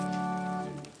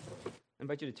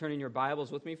invite you to turn in your Bibles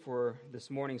with me for this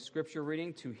morning's scripture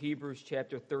reading to Hebrews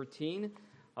chapter 13.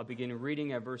 I'll begin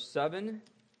reading at verse 7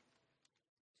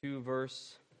 to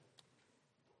verse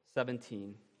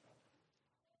 17.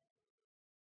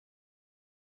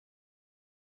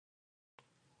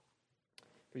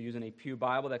 If you're using a Pew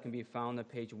Bible, that can be found on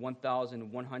page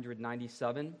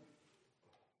 1197.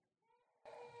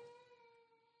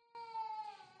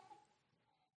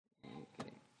 Okay.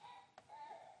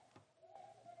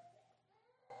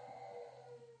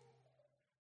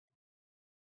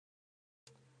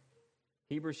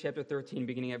 Hebrews chapter 13,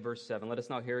 beginning at verse 7. Let us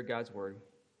now hear God's word.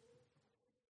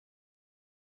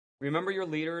 Remember your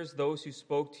leaders, those who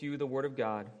spoke to you the word of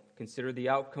God. Consider the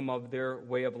outcome of their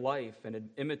way of life and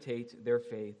imitate their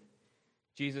faith.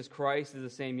 Jesus Christ is the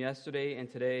same yesterday and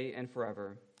today and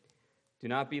forever. Do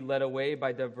not be led away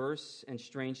by diverse and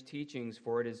strange teachings,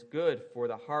 for it is good for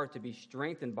the heart to be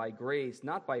strengthened by grace,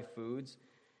 not by foods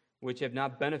which have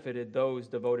not benefited those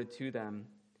devoted to them.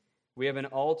 We have an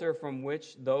altar from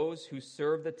which those who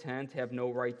serve the tent have no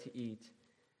right to eat.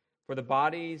 For the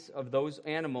bodies of those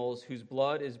animals whose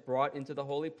blood is brought into the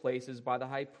holy places by the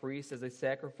high priest as a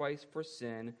sacrifice for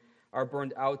sin are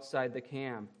burned outside the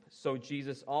camp. So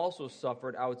Jesus also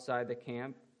suffered outside the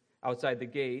camp, outside the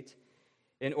gate,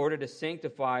 in order to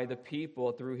sanctify the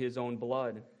people through his own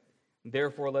blood.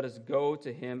 Therefore, let us go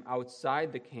to him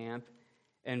outside the camp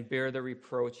and bear the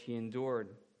reproach he endured.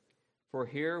 For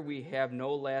here we have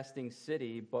no lasting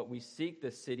city, but we seek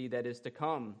the city that is to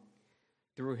come.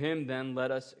 Through him, then,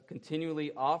 let us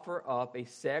continually offer up a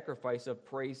sacrifice of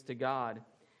praise to God,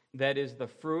 that is the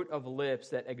fruit of lips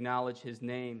that acknowledge his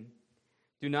name.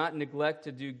 Do not neglect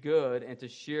to do good and to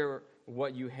share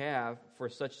what you have, for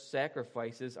such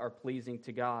sacrifices are pleasing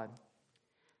to God.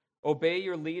 Obey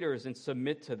your leaders and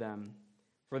submit to them,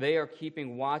 for they are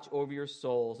keeping watch over your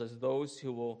souls as those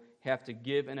who will have to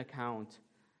give an account.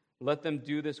 Let them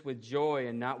do this with joy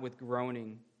and not with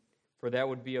groaning, for that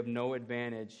would be of no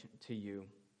advantage to you.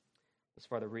 As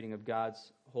far as the reading of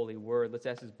God's holy word, let's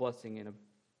ask his blessing in a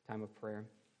time of prayer.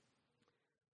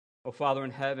 O Father in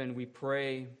heaven, we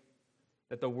pray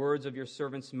that the words of your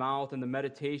servant's mouth and the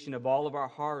meditation of all of our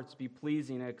hearts be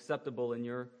pleasing and acceptable in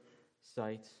your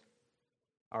sight,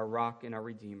 our rock and our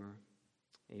redeemer.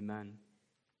 Amen.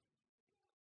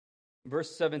 Verse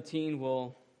 17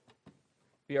 will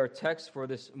be our text for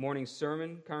this morning's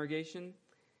sermon, congregation.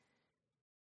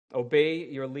 Obey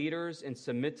your leaders and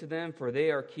submit to them, for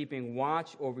they are keeping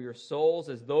watch over your souls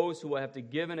as those who will have to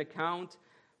give an account.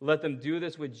 Let them do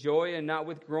this with joy and not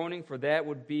with groaning, for that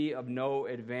would be of no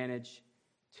advantage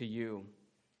to you.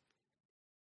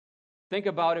 Think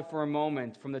about it for a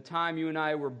moment. From the time you and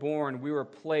I were born, we were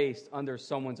placed under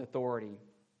someone's authority.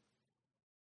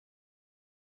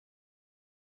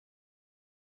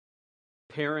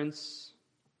 Parents,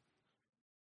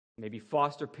 maybe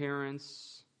foster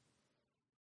parents.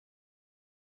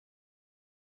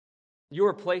 You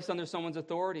were placed under someone's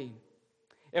authority.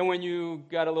 And when you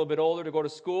got a little bit older to go to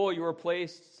school, you were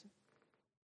placed,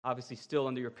 obviously still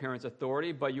under your parents'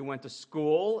 authority, but you went to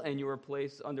school and you were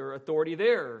placed under authority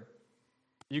there.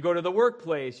 You go to the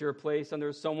workplace, you're placed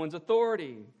under someone's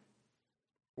authority.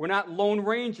 We're not lone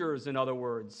rangers, in other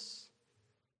words.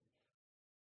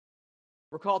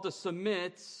 We're called to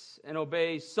submit and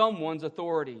obey someone's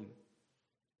authority.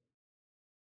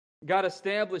 God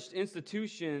established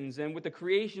institutions, and with the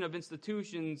creation of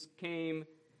institutions came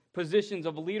positions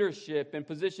of leadership and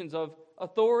positions of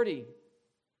authority.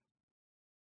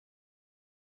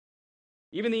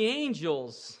 Even the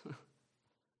angels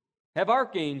have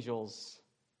archangels,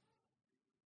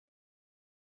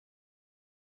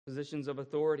 positions of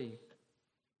authority.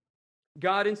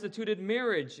 God instituted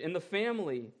marriage and the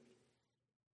family.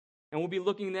 And we'll be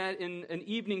looking at in an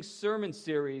evening sermon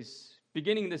series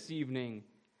beginning this evening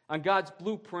on God's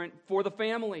blueprint for the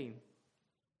family.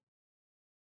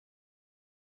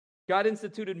 God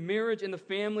instituted marriage and the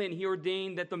family, and he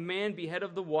ordained that the man be head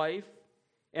of the wife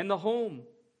and the home.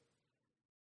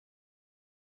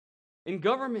 In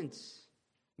governments,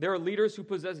 there are leaders who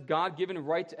possess God-given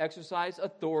right to exercise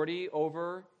authority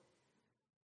over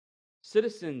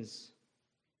citizens.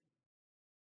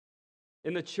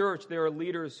 In the church, there are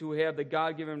leaders who have the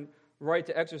God-given right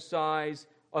to exercise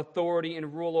authority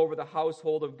and rule over the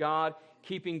household of God,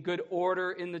 keeping good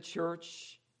order in the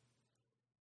church,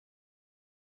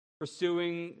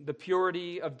 pursuing the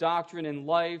purity of doctrine and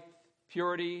life,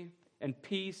 purity and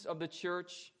peace of the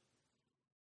church.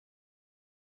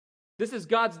 This is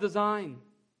God's design.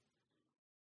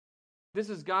 This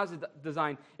is God's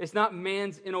design. It's not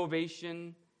man's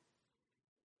innovation.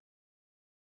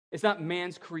 It's not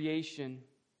man's creation.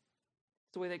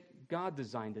 It's the way that God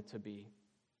designed it to be.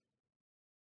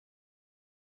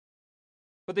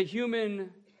 But the human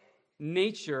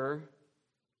nature,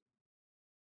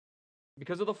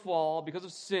 because of the fall, because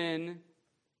of sin,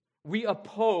 we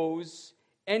oppose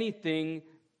anything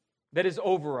that is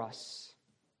over us.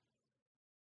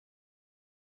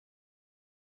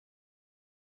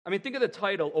 I mean, think of the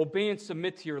title, Obey and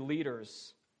Submit to Your Leaders.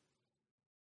 Is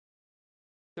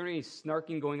there any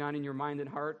snarking going on in your mind and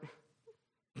heart?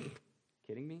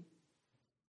 Kidding me?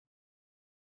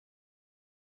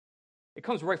 It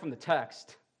comes right from the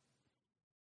text.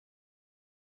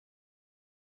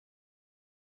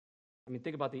 I mean,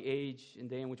 think about the age and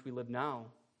day in which we live now.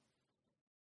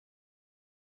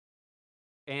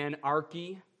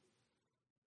 Anarchy,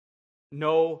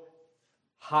 no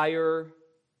higher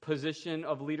position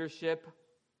of leadership,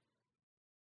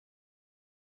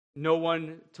 no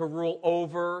one to rule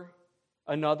over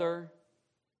another.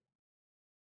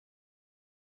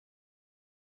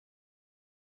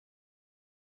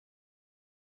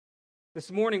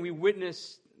 This morning we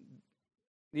witnessed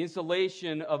the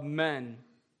installation of men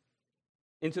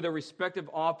into their respective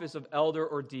office of elder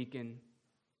or deacon.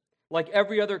 Like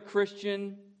every other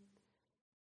Christian,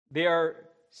 they are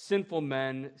sinful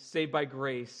men saved by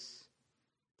grace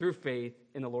through faith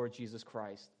in the Lord Jesus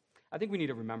Christ. I think we need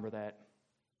to remember that.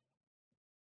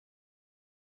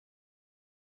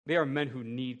 They are men who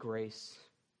need grace.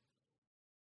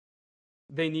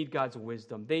 They need God's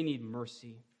wisdom. They need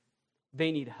mercy.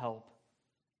 They need help.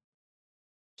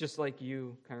 Just like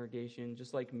you, congregation,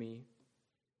 just like me.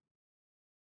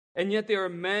 And yet there are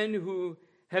men who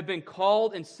have been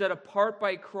called and set apart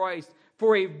by Christ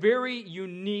for a very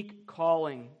unique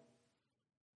calling.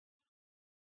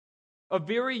 A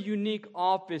very unique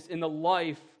office in the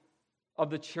life of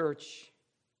the church.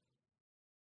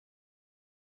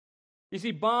 You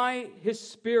see, by His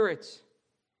Spirit,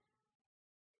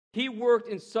 He worked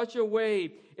in such a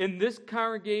way in this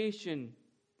congregation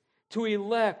to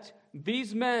elect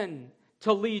these men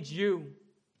to lead you.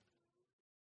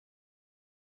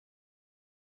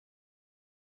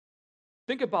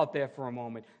 Think about that for a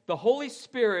moment. The Holy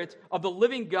Spirit of the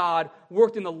living God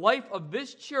worked in the life of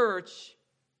this church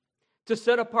to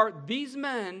set apart these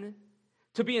men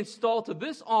to be installed to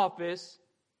this office,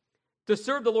 to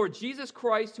serve the Lord Jesus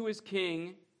Christ, who is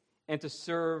King, and to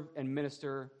serve and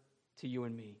minister to you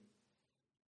and me.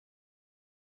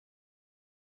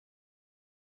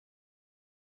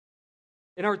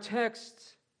 In our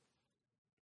text,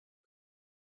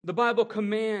 the Bible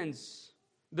commands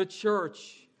the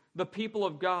church, the people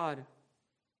of God,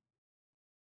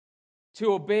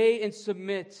 to obey and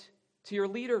submit to your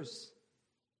leaders.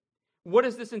 What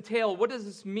does this entail? What does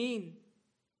this mean?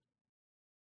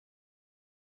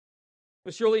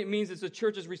 Well, surely it means it's the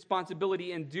church's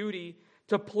responsibility and duty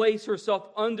to place herself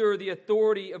under the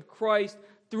authority of Christ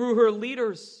through her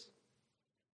leaders.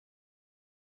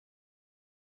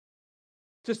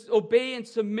 To obey and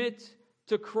submit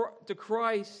to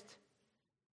Christ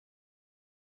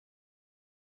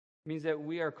means that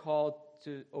we are called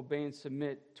to obey and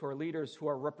submit to our leaders who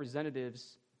are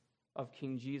representatives of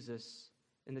King Jesus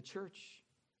in the church.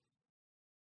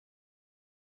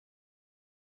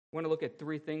 I want to look at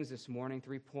three things this morning,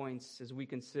 3 points, as we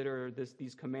consider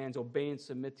these commands, obey and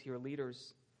submit to your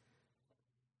leaders.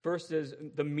 First is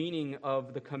the meaning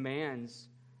of the commands,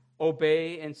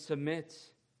 obey and submit.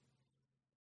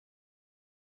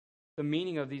 The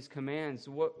meaning of these commands,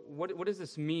 what does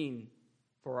this mean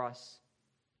for us?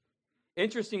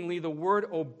 Interestingly, the word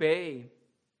obey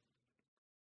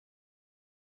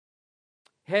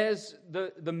has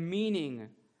the meaning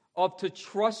of to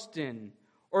trust in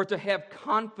or to have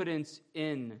confidence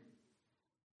in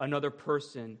another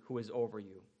person who is over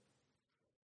you.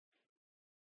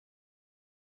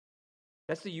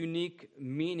 That's the unique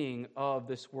meaning of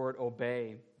this word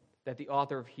obey that the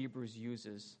author of Hebrews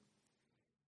uses.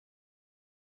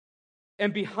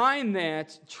 And behind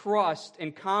that trust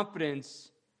and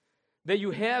confidence that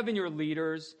you have in your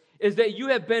leaders is that you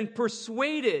have been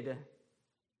persuaded.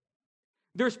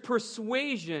 There's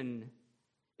persuasion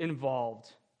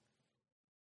involved.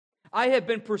 I have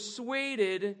been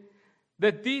persuaded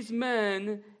that these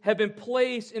men have been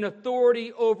placed in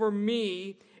authority over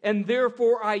me, and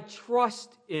therefore I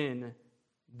trust in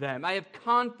them. I have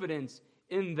confidence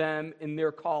in them, in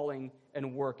their calling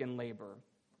and work and labor.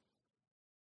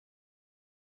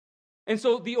 And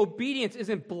so the obedience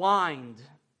isn't blind.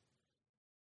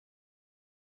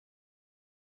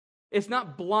 It's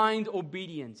not blind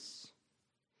obedience.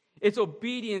 It's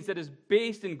obedience that is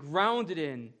based and grounded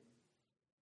in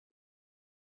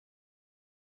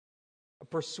a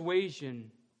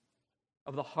persuasion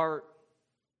of the heart.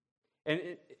 And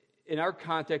in our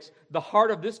context, the heart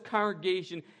of this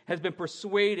congregation has been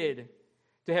persuaded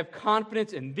to have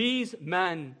confidence in these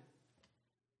men.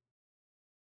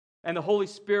 And the Holy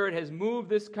Spirit has moved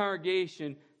this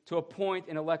congregation to appoint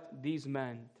and elect these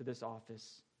men to this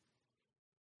office.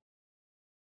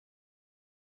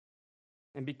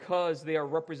 And because they are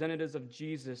representatives of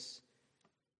Jesus,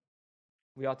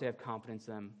 we ought to have confidence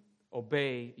in them.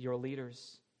 Obey your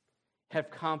leaders. Have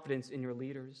confidence in your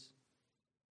leaders.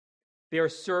 They are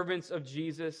servants of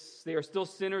Jesus. They are still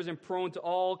sinners and prone to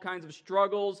all kinds of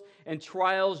struggles and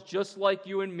trials, just like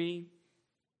you and me.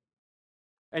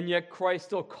 And yet Christ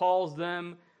still calls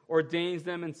them, ordains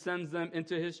them, and sends them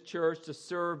into his church to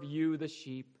serve you, the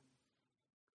sheep.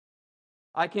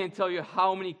 I can't tell you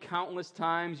how many countless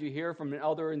times you hear from an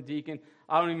elder and deacon,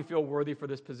 I don't even feel worthy for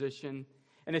this position.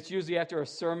 And it's usually after a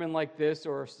sermon like this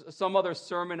or some other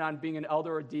sermon on being an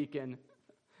elder or deacon.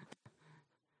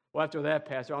 Well, after that,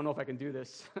 Pastor, I don't know if I can do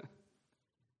this.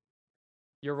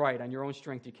 You're right. On your own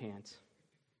strength, you can't.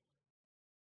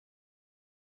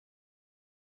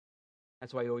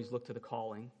 That's why you always look to the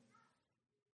calling.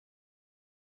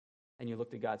 And you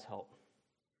look to God's help.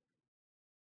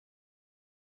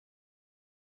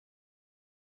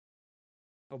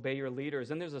 Obey your leaders.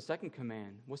 Then there's a second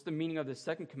command. What's the meaning of the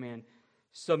second command?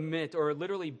 Submit, or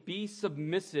literally be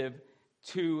submissive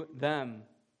to them.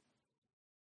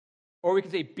 Or we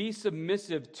can say be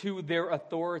submissive to their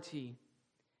authority.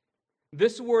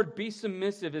 This word, be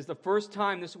submissive, is the first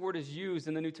time this word is used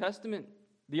in the New Testament.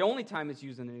 The only time it's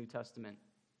used in the New Testament.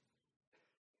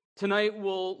 Tonight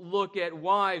we'll look at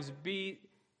wives,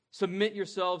 submit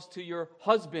yourselves to your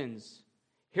husbands.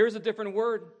 Here's a different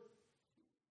word.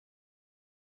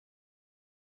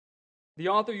 The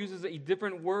author uses a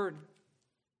different word.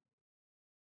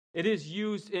 It is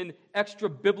used in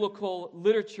extra-biblical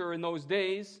literature in those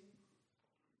days.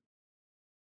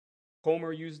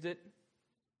 Homer used it.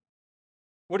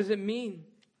 What does it mean?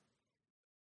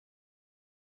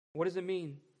 What does it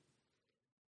mean?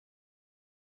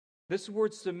 This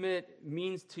word submit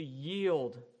means to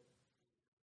yield.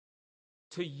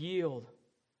 To yield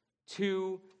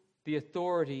to the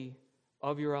authority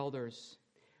of your elders.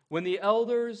 When the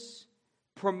elders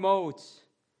promote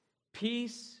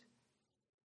peace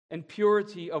and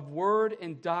purity of word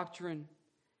and doctrine,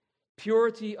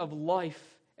 purity of life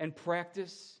and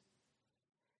practice,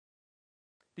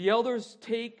 the elders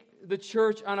take the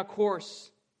church on a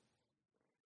course.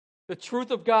 The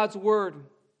truth of God's word,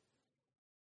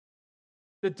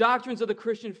 the doctrines of the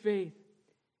Christian faith.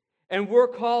 And we're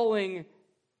calling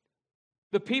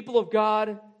the people of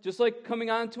God, just like coming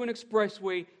onto an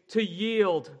expressway, to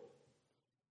yield.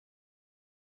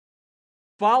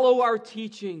 Follow our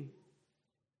teaching.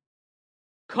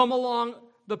 Come along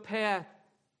the path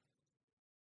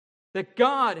that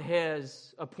God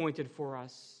has appointed for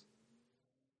us.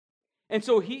 And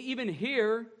so even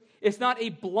here, it's not a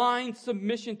blind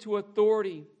submission to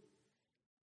authority.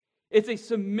 It's a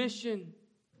submission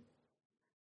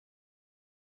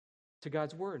to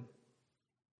God's word.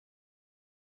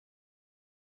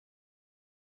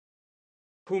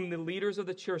 Whom the leaders of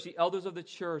the church, the elders of the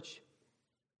church,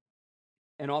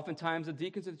 and oftentimes the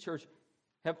deacons of the church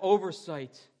have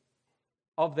oversight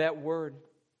of that word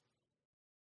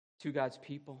to God's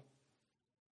people.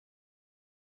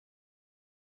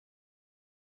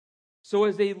 So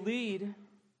as they lead,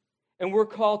 and we're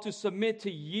called to submit,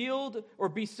 to yield, or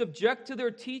be subject to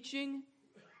their teaching,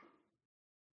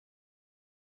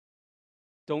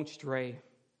 don't stray.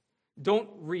 Don't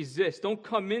resist. Don't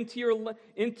come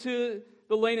into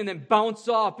the lane and then bounce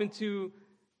off into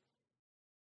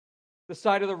the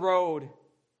side of the road.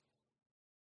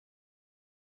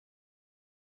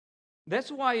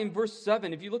 That's why in verse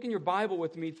 7, if you look in your Bible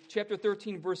with me, chapter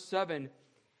 13, verse 7,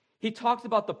 he talks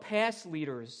about the past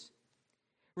leaders.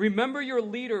 Remember your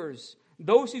leaders,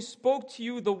 those who spoke to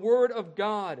you the word of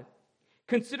God.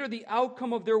 Consider the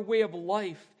outcome of their way of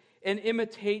life and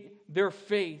imitate their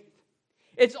faith.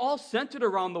 It's all centered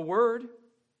around the word.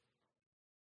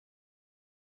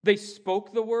 They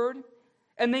spoke the word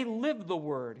and they lived the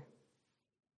word.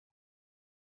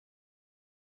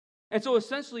 And so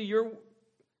essentially you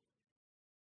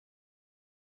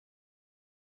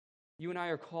and I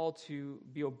are called to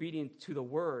be obedient to the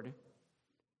word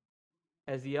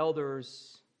as the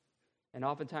elders and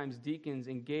oftentimes deacons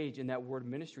engage in that word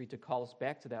ministry to call us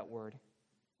back to that word.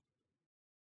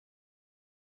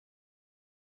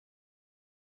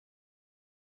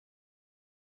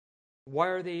 Why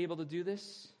are they able to do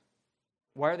this?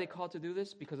 Why are they called to do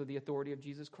this? Because of the authority of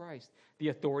Jesus Christ, the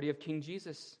authority of King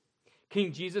Jesus.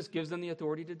 King Jesus gives them the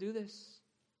authority to do this.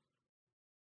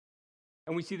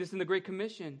 And we see this in the Great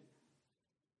Commission.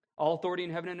 All authority in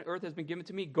heaven and earth has been given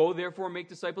to me. Go therefore and make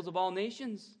disciples of all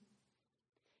nations.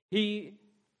 He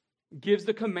gives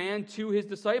the command to his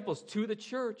disciples, to the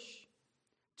church,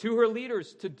 to her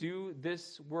leaders, to do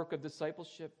this work of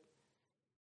discipleship.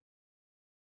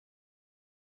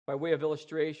 By way of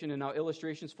illustration, and now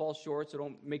illustrations fall short, so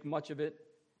don't make much of it,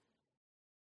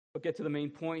 but get to the main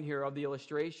point here of the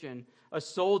illustration. A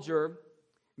soldier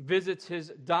visits his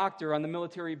doctor on the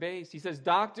military base. He says,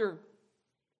 "Doctor,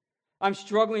 I'm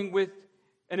struggling with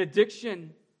an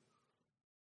addiction,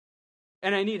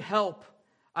 and I need help.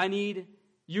 I need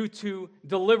you to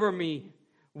deliver me.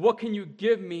 What can you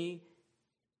give me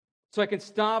so I can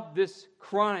stop this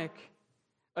chronic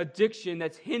addiction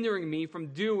that's hindering me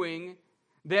from doing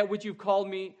that which you've called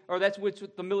me, or that's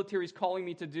what the military is calling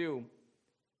me to do?"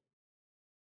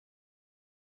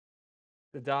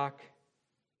 The doc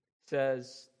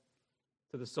says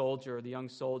to the soldier, the young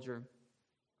soldier,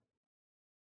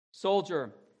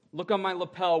 "Soldier, look on my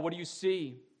lapel. What do you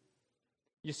see?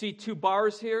 You see 2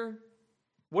 bars here?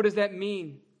 What does that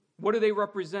mean? What do they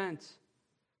represent?"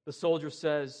 The soldier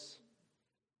says,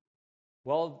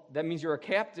 "Well, that means you're a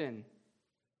captain."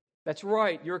 "That's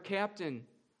right, you're a captain.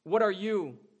 What are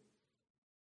you?"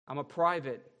 "I'm a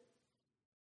private."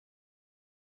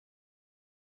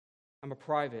 "I'm a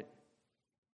private."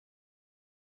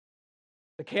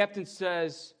 The captain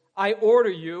says, "I order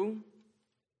you,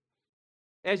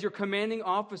 as your commanding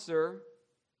officer,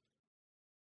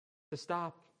 to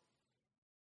stop,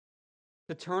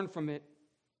 to turn from it."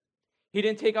 He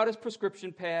didn't take out his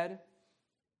prescription pad.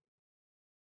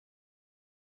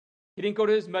 He didn't go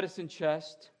to his medicine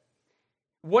chest.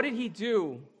 What did he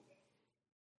do?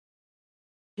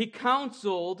 He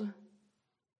counseled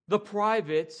the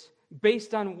privates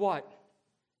based on what?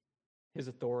 His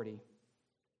authority.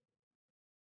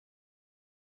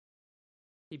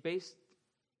 He based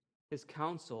his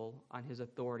counsel on his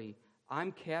authority.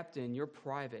 I'm captain, you're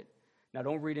private. Now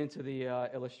don't read into the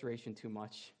illustration too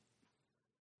much.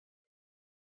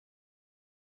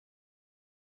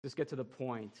 Just get to the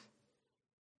point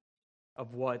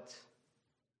of what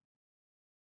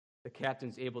the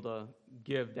captain's able to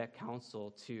give that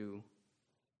counsel to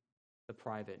the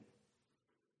private.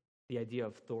 The idea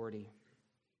of authority.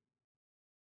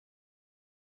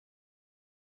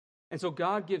 And so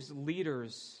God gives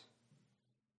leaders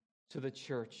to the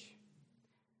church.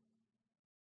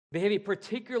 They have a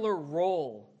particular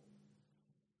role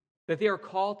that they are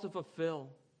called to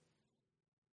fulfill.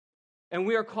 And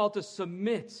we are called to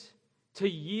submit, to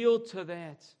yield to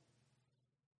that.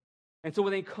 And so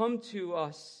when they come to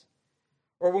us,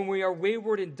 or when we are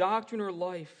wayward in doctrine or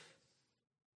life,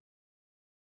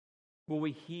 will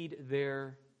we heed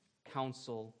their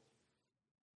counsel?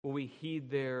 Will we heed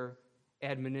their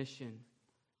admonition?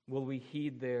 Will we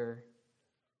heed their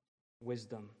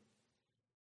wisdom?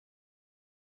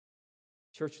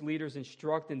 Church leaders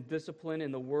instruct and discipline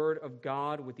in the Word of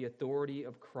God with the authority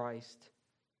of Christ.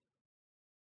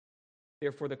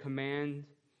 Therefore, the command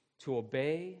to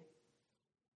obey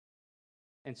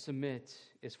and submit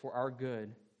is for our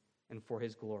good and for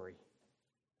His glory.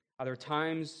 Are there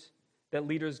times that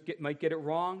leaders might get it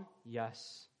wrong?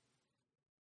 Yes.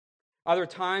 Are there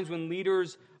times when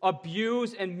leaders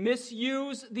abuse and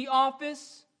misuse the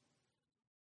office?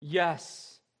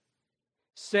 Yes.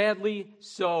 Sadly,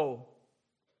 so.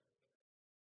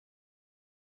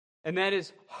 And that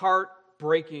is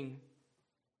heartbreaking.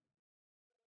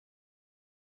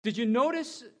 Did you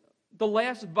notice the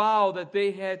last vow that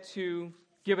they had to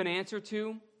give an answer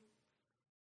to?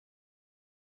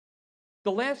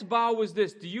 The last vow was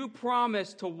this: do you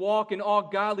promise to walk in all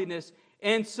godliness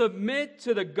and submit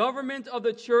to the government of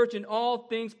the church in all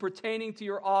things pertaining to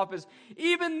your office?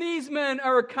 Even these men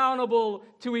are accountable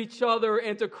to each other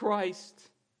and to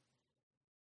Christ.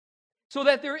 So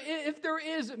that if there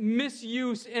is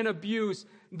misuse and abuse,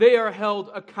 they are held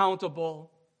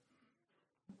accountable.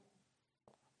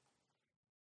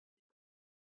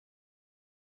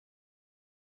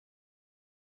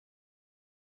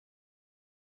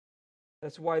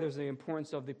 That's why there's the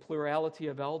importance of the plurality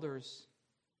of elders,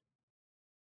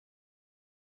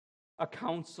 a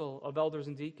council of elders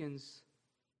and deacons.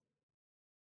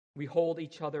 We hold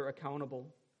each other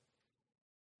accountable.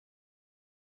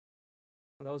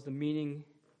 Well, that was the meaning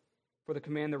for the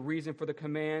command, the reason for the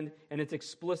command, and it's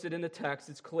explicit in the text.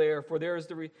 It's clear. For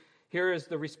here is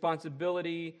the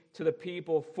responsibility to the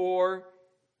people. For,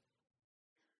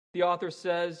 the author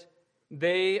says,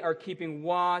 they are keeping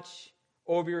watch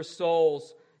over your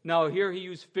souls. Now, here he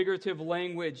used figurative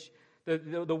language.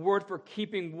 The word for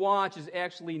keeping watch is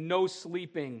actually no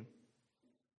sleeping.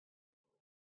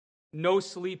 No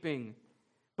sleeping.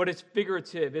 But it's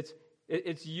figurative.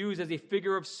 It's used as a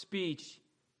figure of speech.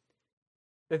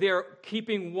 That they are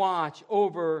keeping watch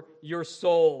over your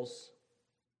souls.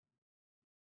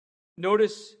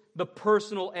 Notice the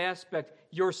personal aspect,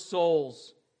 your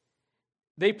souls.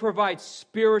 They provide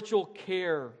spiritual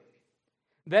care.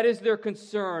 That is their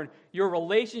concern. Your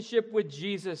relationship with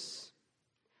Jesus,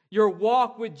 your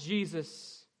walk with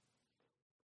Jesus.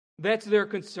 That's their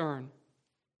concern.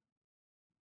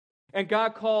 And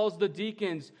God calls the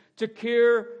deacons to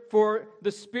care for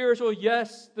the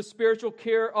spiritual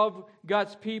care of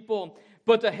God's people,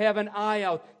 but to have an eye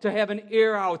out, to have an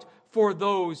ear out for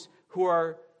those who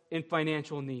are in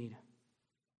financial need.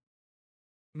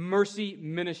 Mercy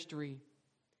ministry,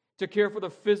 to care for the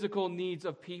physical needs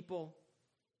of people.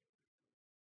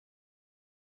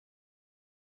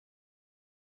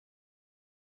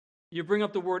 You bring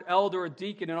up the word elder or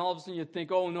deacon, and all of a sudden you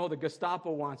think, oh no, the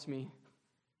Gestapo wants me.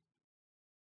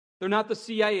 They're not the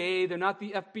CIA, they're not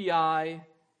the FBI,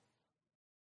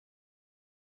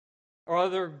 or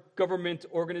other government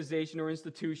organization or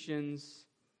institutions.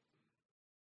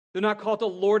 They're not called to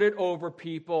lord it over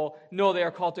people. No, they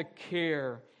are called to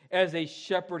care as a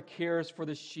shepherd cares for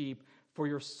the sheep, for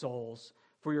your souls,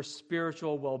 for your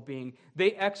spiritual well-being.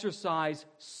 They exercise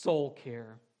soul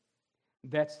care.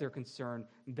 That's their concern.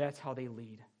 That's how they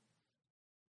lead.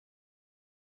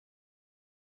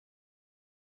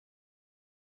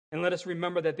 And let us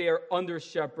remember that they are under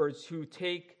shepherds who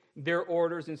take their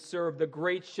orders and serve the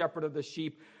great shepherd of the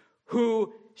sheep,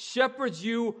 who shepherds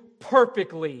you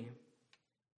perfectly.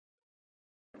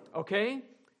 Okay?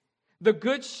 The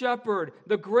good shepherd,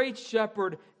 the great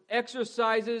shepherd,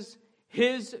 exercises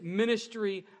his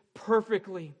ministry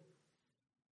perfectly.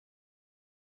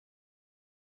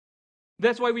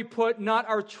 That's why we put not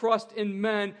our trust in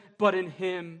men, but in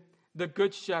him, the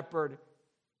good shepherd.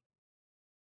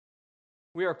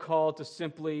 We are called to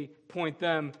simply point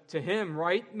them to him,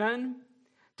 right, men?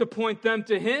 To point them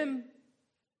to him,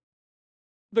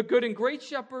 the good and great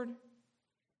shepherd.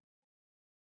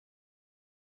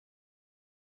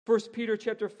 1 Peter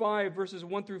chapter 5, verses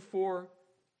 1 through 4.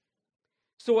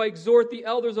 So I exhort the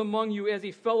elders among you as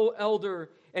a fellow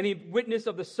elder and a witness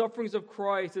of the sufferings of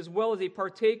Christ, as well as a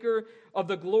partaker of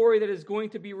the glory that is going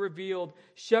to be revealed.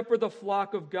 Shepherd the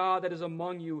flock of God that is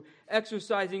among you,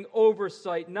 exercising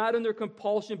oversight, not under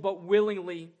compulsion, but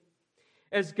willingly,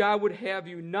 as God would have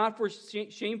you, not for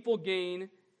shameful gain,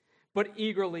 but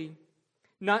eagerly,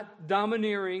 not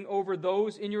domineering over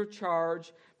those in your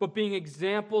charge, but being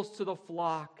examples to the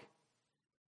flock.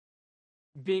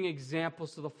 Being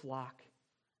examples to the flock.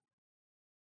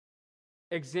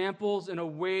 Examples in a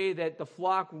way that the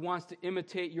flock wants to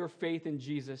imitate your faith in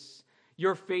Jesus,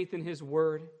 your faith in his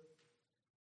word.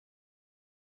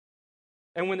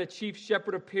 And when the chief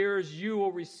shepherd appears, you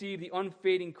will receive the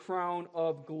unfading crown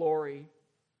of glory.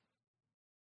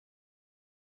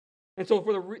 And so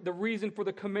for the reason for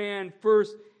the command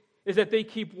first is that they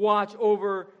keep watch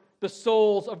over the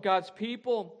souls of God's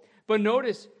people. But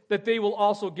notice that they will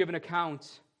also give an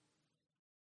account.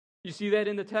 You see that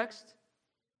in the text?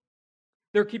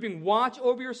 They're keeping watch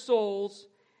over your souls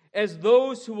as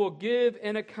those who will give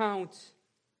an account.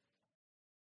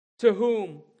 To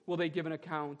whom will they give an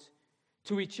account?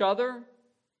 To each other?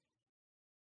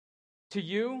 To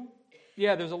you?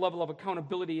 Yeah, there's a level of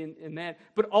accountability in that.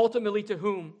 But ultimately to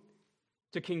whom?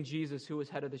 To King Jesus, who is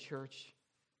head of the church.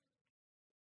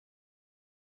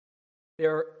 They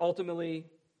are ultimately,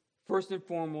 first and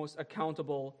foremost,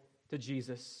 accountable to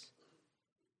Jesus.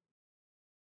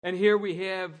 And here we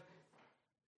have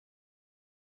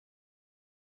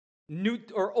New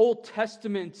or Old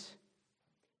Testament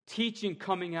teaching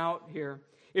coming out here.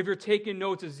 If you're taking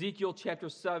notes, Ezekiel chapter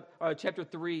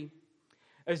 3.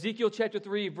 Ezekiel chapter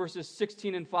 3, verses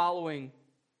 16 and following.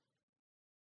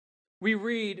 We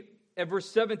read at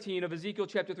verse 17 of Ezekiel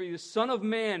chapter 3, the Son of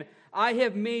Man, I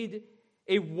have made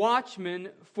a watchman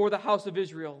for the house of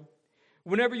Israel.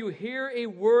 Whenever you hear a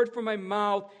word from my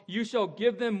mouth, you shall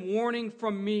give them warning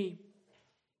from me.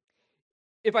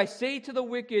 If I say to the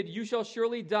wicked, you shall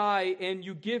surely die, and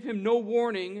you give him no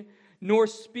warning, nor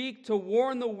speak to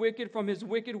warn the wicked from his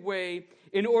wicked way,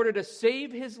 in order to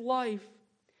save his life,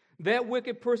 that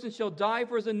wicked person shall die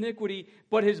for his iniquity,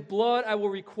 but his blood I will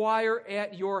require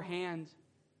at your hand.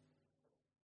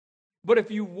 But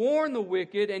if you warn the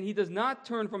wicked, and he does not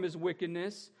turn from his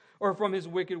wickedness, or from his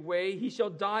wicked way, he shall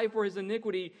die for his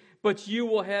iniquity, but you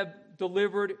will have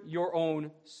delivered your own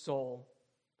soul.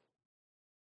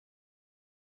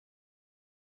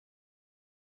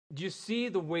 Do you see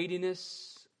the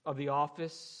weightiness of the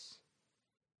office?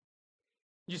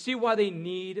 Do you see why they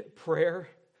need prayer?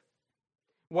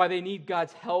 Why they need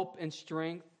God's help and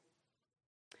strength?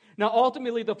 Now,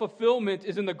 ultimately, the fulfillment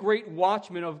is in the great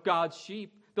watchman of God's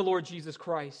sheep, the Lord Jesus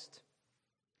Christ.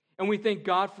 And we thank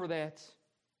God for that.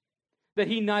 that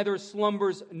he neither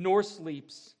slumbers nor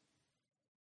sleeps,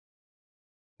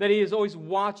 that he is always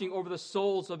watching over the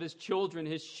souls of his children,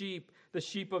 his sheep, the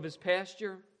sheep of his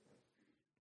pasture.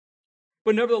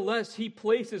 But nevertheless, he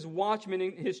places watchmen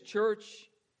in his church.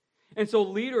 And so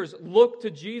leaders, look to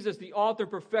Jesus, the author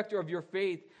and perfecter of your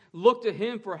faith. Look to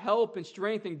him for help and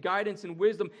strength and guidance and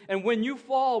wisdom. And when you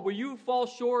fall,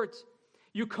 short,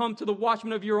 you come to the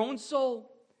watchman of your own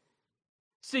soul,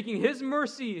 seeking his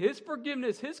mercy, his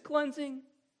forgiveness, his cleansing.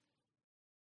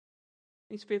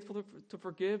 He's faithful to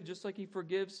forgive, just like he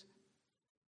forgives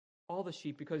all the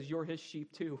sheep, because you're his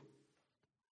sheep too.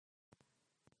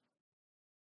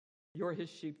 You're his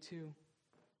sheep too.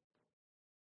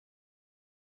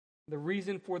 The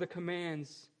reason for the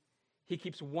commands, they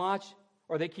keep watch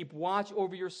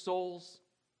over your souls,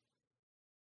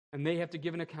 and they have to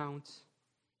give an account.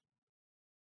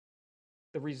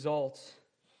 The result.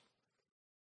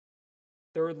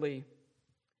 Thirdly,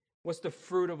 what's the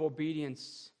fruit of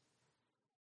obedience?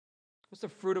 What's the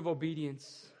fruit of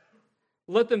obedience?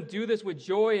 Let them do this with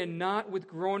joy and not with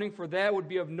groaning, for that would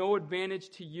be of no advantage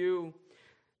to you.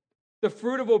 The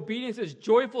fruit of obedience is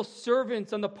joyful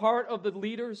servants on the part of the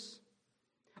leaders,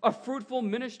 a fruitful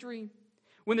ministry.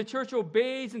 When the church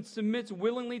obeys and submits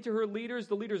willingly to her leaders,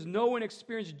 the leaders know and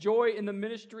experience joy in the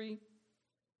ministry.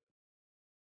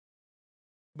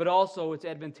 But also, it's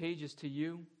advantageous to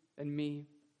you and me.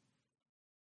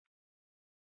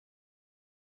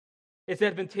 It's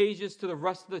advantageous to the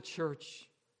rest of the church,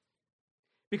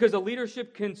 because the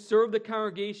leadership can serve the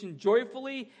congregation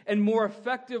joyfully and more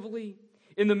effectively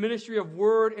in the ministry of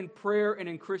word and prayer and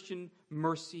in Christian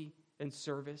mercy and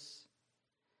service.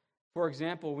 For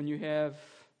example, when you have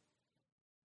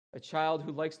a child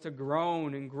who likes to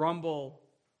groan and grumble,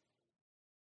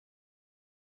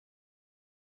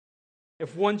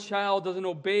 if one child doesn't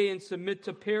obey and submit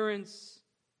to parents,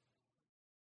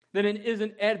 then it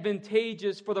isn't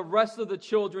advantageous for the rest of the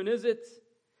children, is it?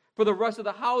 For the rest of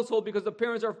the household, because the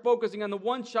parents are focusing on the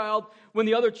one child when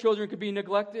the other children could be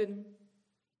neglected.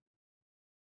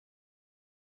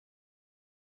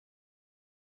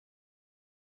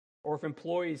 Or if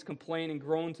employees complain and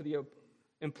groan to the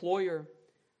employer,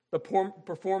 the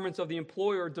performance of the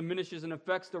employer diminishes and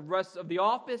affects the rest of the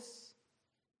office.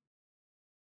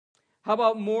 How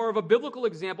about more of a biblical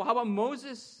example? How about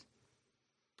Moses?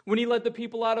 When he led the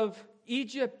people out of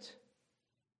Egypt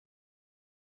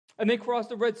and they crossed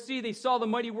the Red Sea, they saw the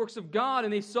mighty works of God,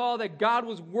 and they saw that God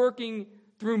was working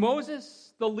through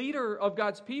Moses, the leader of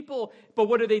God's people. But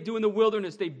what did they do in the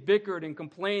wilderness? They bickered and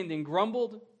complained and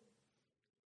grumbled.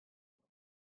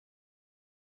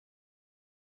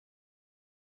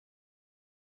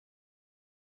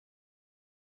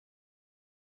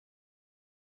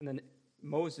 And then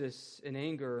Moses, in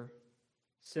anger,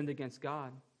 sinned against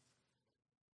God.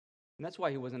 And that's why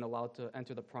he wasn't allowed to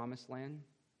enter the promised land.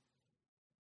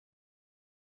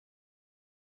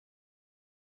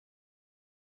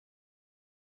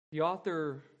 The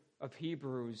author of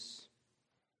Hebrews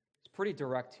is pretty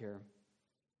direct here.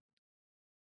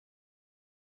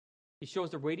 He shows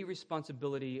the weighty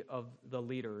responsibility of the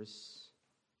leaders,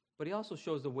 but he also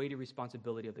shows the weighty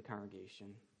responsibility of the congregation.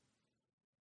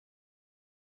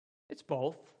 It's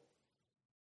both.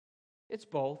 It's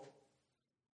both.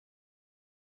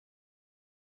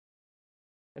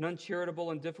 An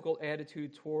uncharitable and difficult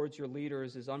attitude towards your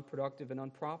leaders is unproductive and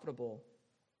unprofitable.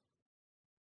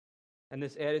 And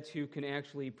this attitude can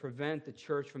actually prevent the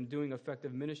church from doing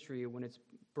effective ministry when it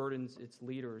burdens its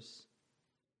leaders.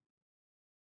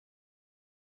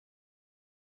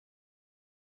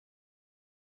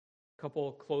 A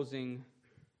couple closing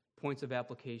points of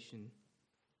application.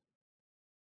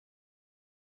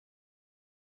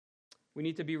 We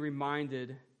need to be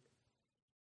reminded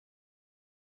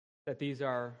that these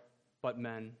are but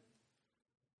men.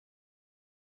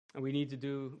 And we need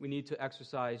to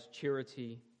exercise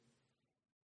charity,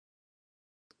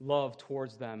 love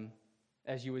towards them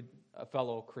as you would a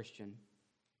fellow Christian.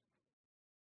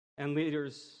 And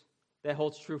leaders, that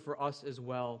holds true for us as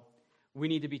well. We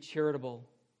need to be charitable.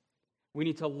 We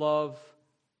need to love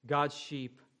God's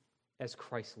sheep as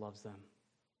Christ loves them.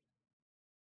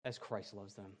 As Christ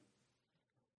loves them.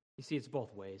 You see, it's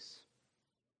both ways.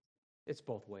 It's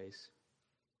both ways.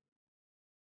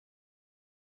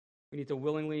 We need to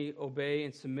willingly obey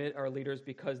and submit our leaders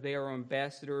because they are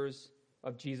ambassadors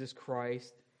of Jesus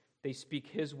Christ. They speak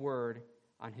his word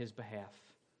on his behalf.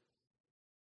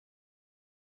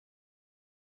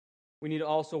 We need to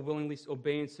also willingly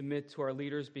obey and submit to our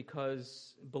leaders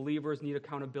because believers need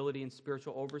accountability and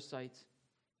spiritual oversight.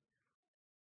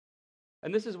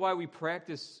 And this is why we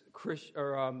practice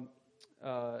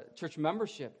church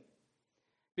membership.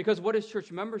 Because what is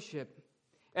church membership?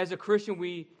 As a Christian,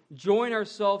 we join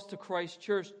ourselves to Christ's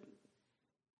church,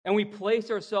 and we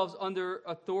place ourselves under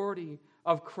authority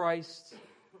of Christ's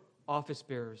office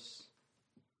bearers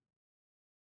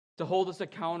to hold us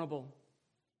accountable,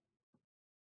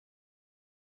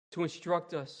 to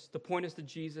instruct us, to point us to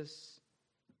Jesus.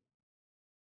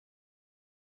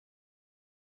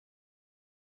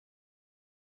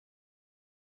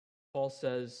 Paul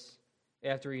says,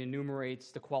 after he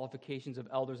enumerates the qualifications of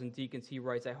elders and deacons, he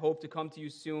writes, I hope to come to you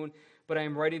soon, but I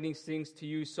am writing these things to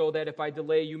you so that if I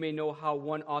delay, you may know how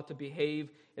one ought to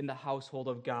behave in the household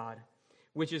of God,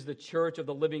 which is the church of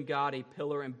the living God, a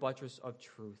pillar and buttress of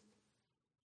truth.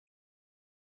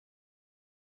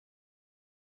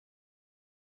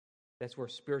 That's where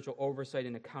spiritual oversight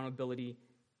and accountability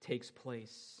takes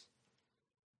place.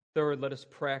 Third, let us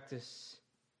practice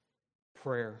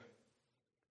prayer.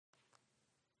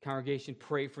 Congregation,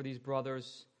 pray for these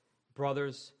brothers.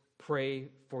 Brothers, pray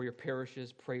for your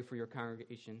parishes. Pray for your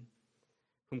congregation,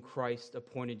 whom Christ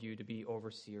appointed you to be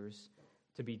overseers,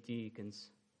 to be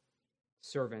deacons,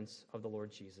 servants of the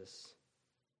Lord Jesus.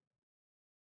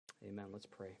 Amen. Let's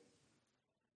pray.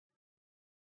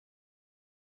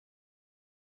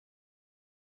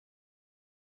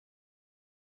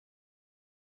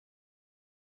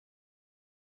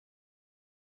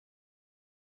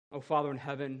 Oh, Father in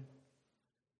heaven,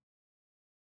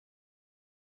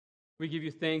 we give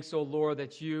you thanks, O Lord,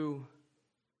 that you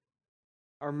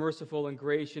are merciful and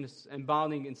gracious and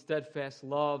abounding in steadfast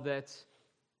love, that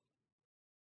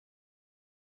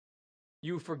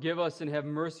you forgive us and have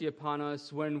mercy upon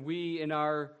us when we, in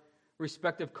our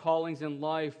respective callings in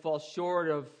life, fall short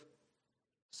of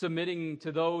submitting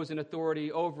to those in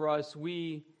authority over us.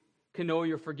 We can know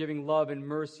your forgiving love and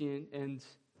mercy and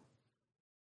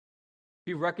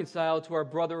be reconciled to our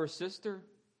brother or sister.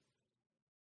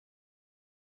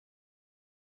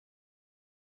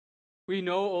 We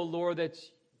know, O Lord, that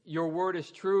your word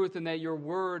is truth and that your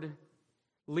word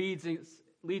leads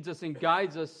us and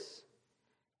guides us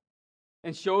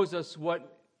and shows us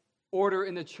what order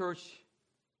in the church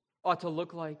ought to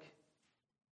look like.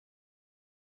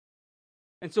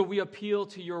 And so we appeal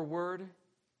to your word.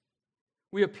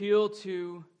 We appeal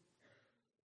to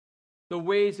the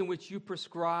ways in which you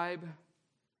prescribe,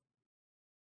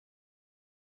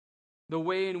 the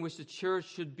way in which the church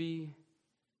should be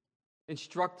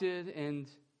instructed, and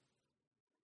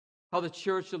how the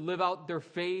church should live out their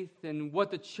faith, and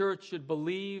what the church should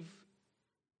believe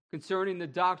concerning the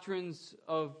doctrines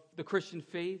of the Christian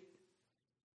faith.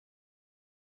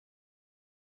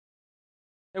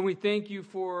 And we thank you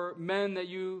for men that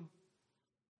you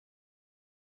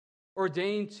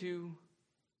ordained to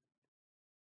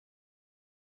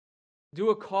do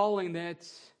a calling that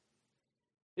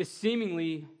is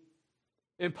seemingly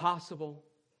impossible,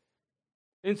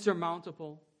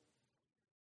 insurmountable.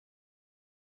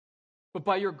 But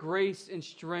by your grace and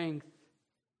strength,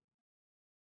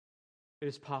 it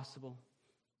is possible.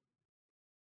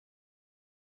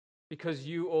 Because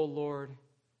you, O Lord,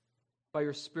 by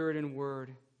your Spirit and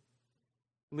word,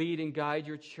 lead and guide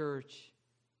your church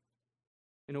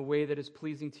in a way that is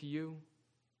pleasing to you.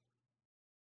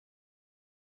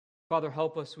 Father,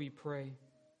 help us, we pray,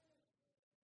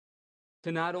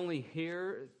 to not only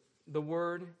hear the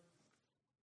word,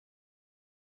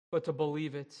 but to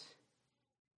believe it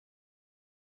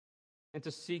and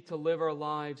to seek to live our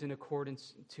lives in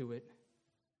accordance to it.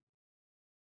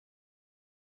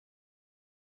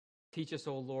 Teach us,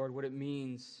 O Lord, what it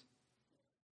means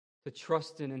to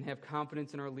trust in and have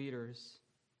confidence in our leaders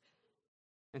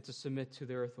and to submit to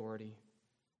their authority.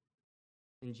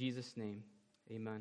 In Jesus' name, amen.